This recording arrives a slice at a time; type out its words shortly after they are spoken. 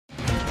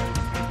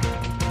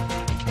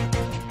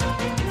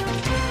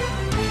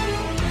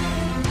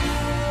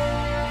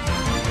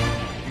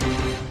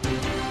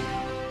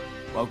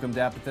Welcome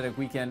to Apathetic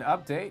Weekend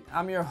Update.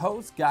 I'm your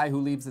host, guy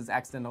who leaves his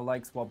accidental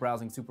likes while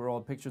browsing super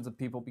old pictures of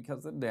people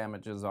because the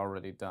damage is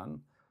already done.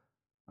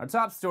 Our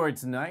top story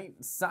tonight,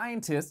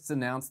 scientists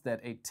announced that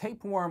a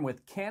tapeworm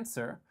with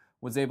cancer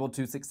was able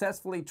to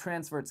successfully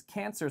transfer its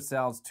cancer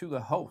cells to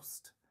the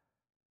host.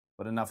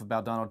 But enough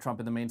about Donald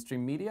Trump in the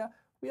mainstream media,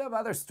 we have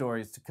other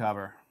stories to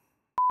cover.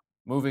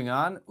 Moving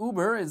on,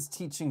 Uber is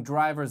teaching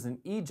drivers in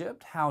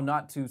Egypt how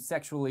not to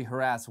sexually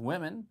harass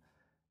women.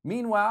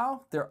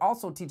 Meanwhile, they're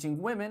also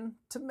teaching women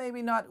to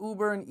maybe not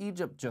Uber in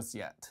Egypt just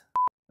yet.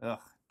 Ugh,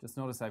 just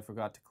noticed I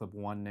forgot to clip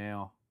one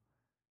nail.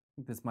 I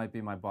think this might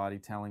be my body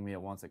telling me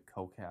it wants a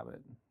coke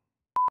habit.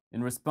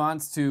 In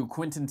response to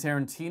Quentin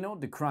Tarantino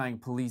decrying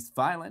police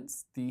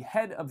violence, the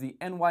head of the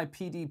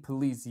NYPD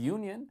police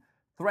union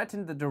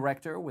threatened the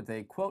director with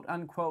a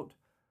quote-unquote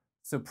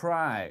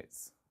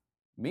surprise,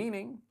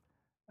 meaning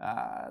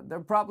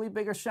they're probably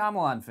bigger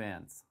Shyamalan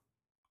fans.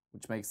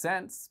 Which makes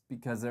sense,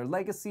 because their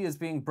legacy is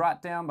being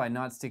brought down by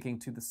not sticking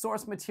to the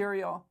source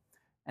material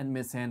and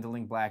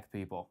mishandling black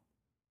people.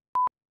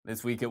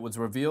 This week it was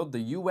revealed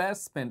the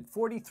US spent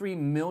 $43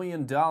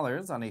 million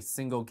on a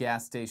single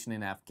gas station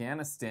in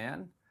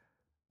Afghanistan.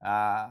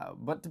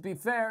 But to be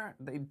fair,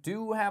 they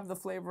do have the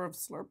flavor of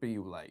Slurpee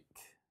you like.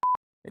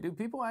 Hey, do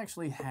people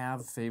actually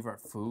have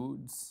favorite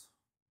foods?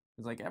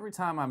 Because like every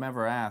time I'm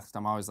ever asked,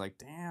 I'm always like,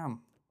 damn,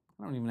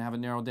 I don't even have it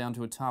narrowed down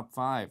to a top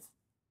 5.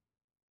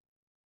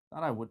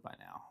 Thought I would by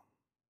now.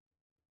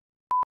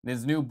 In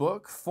his new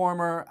book,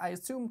 former, I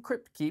assume,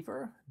 crypt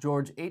keeper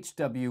George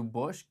H.W.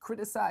 Bush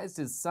criticized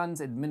his son's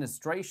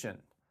administration.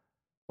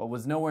 What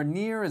was nowhere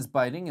near as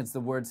biting as the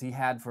words he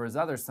had for his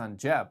other son,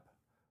 Jeb,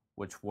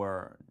 which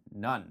were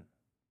none.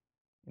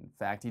 In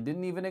fact, he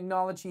didn't even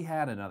acknowledge he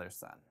had another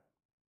son.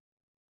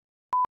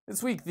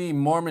 This week, the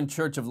Mormon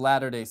Church of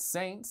Latter-day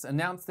Saints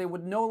announced they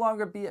would no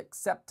longer be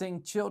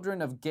accepting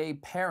children of gay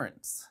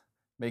parents,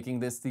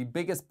 making this the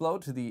biggest blow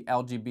to the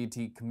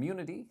LGBT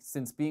community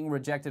since being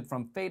rejected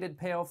from faded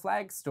pale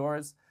flag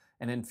stores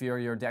and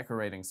inferior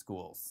decorating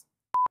schools.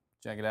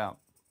 Check it out.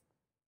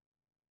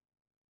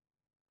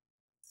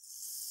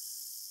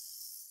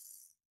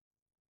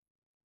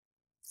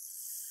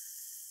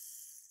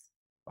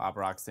 Bob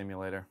Rock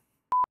Simulator.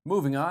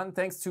 Moving on,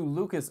 thanks to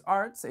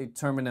LucasArts, a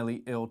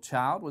terminally ill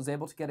child was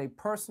able to get a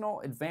personal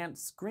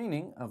advanced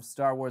screening of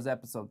Star Wars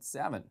Episode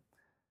 7.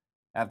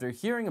 After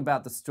hearing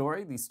about the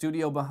story, the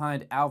studio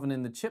behind Alvin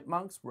and the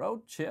Chipmunks,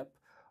 Road Chip,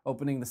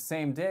 opening the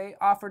same day,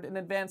 offered an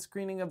advanced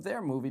screening of their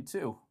movie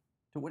too,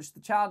 to which the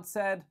child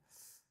said,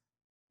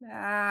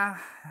 "Nah,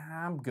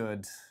 I'm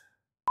good.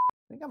 I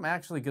think I'm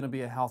actually going to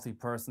be a healthy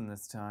person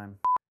this time."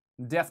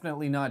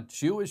 Definitely not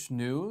Jewish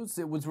news.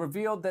 It was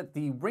revealed that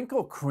the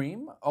wrinkle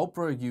cream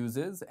Oprah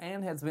uses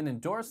and has been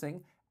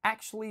endorsing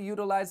actually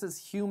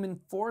utilizes human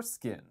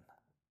foreskin.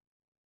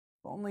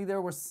 If only there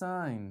were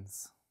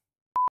signs.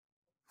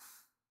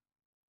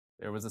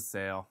 There was a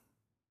sale.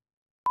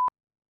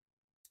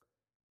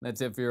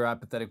 That's it for your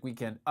Apathetic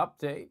Weekend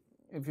Update.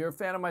 If you're a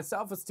fan of my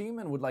self-esteem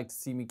and would like to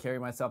see me carry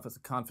myself as a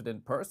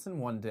confident person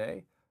one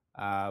day,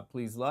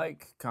 please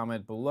like,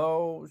 comment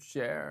below,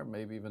 share,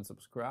 maybe even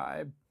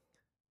subscribe.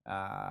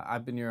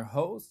 I've been your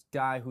host,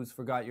 guy who's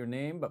forgot your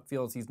name but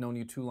feels he's known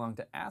you too long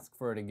to ask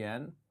for it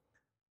again.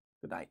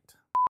 Good night.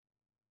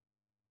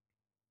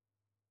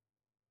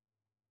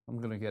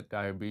 I'm gonna get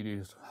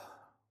diabetes.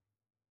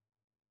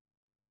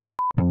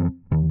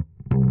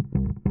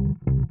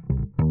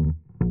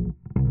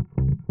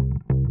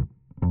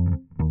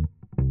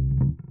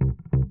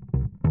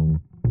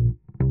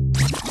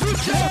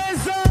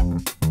 Jesus!